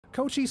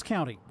Cochise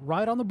County,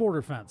 right on the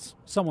border fence.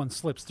 Someone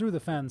slips through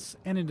the fence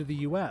and into the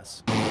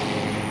U.S.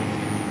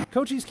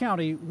 Cochise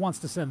County wants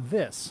to send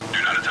this.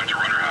 Do not attempt to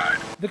run or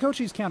hide. The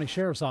Cochise County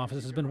Sheriff's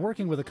Office has been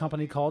working with a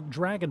company called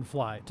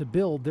Dragonfly to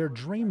build their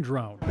dream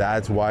drone.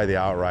 That's why the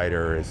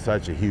Outrider is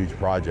such a huge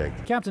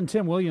project. Captain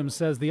Tim Williams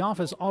says the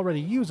office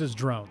already uses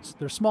drones.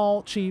 They're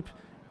small, cheap,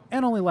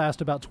 and only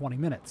last about 20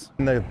 minutes.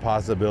 The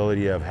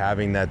possibility of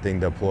having that thing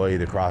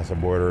deployed across the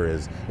border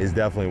is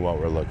definitely what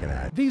we're looking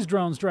at. These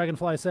drones,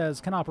 Dragonfly says,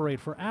 can operate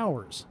for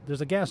hours.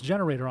 There's a gas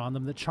generator on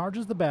them that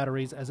charges the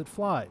batteries as it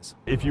flies.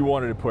 If you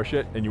wanted to push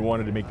it and you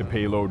wanted to make the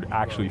payload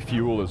actually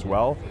fuel as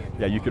well,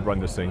 yeah, you could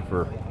run this thing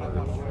for,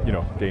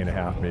 day and a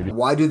half maybe.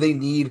 Why do they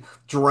need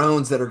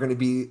drones that are going to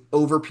be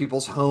over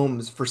people's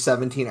homes for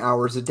 17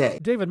 hours a day?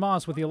 David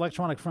Moss with the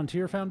Electronic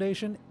Frontier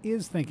Foundation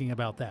is thinking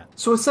about that.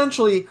 So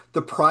essentially,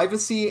 the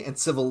privacy and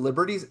civil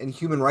liberties and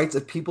human rights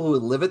of people who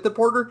live at the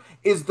border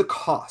is the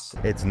cost.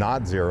 It's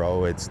not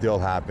zero, it's still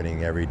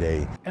happening every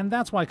day. And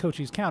that's why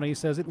Cochise County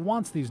says it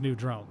wants these new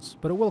drones,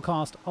 but it will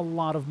cost a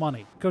lot of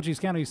money. Cochise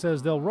County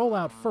says they'll roll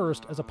out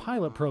first as a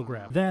pilot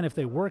program. Then, if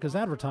they work as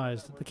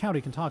advertised, the county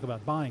can talk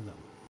about buying them.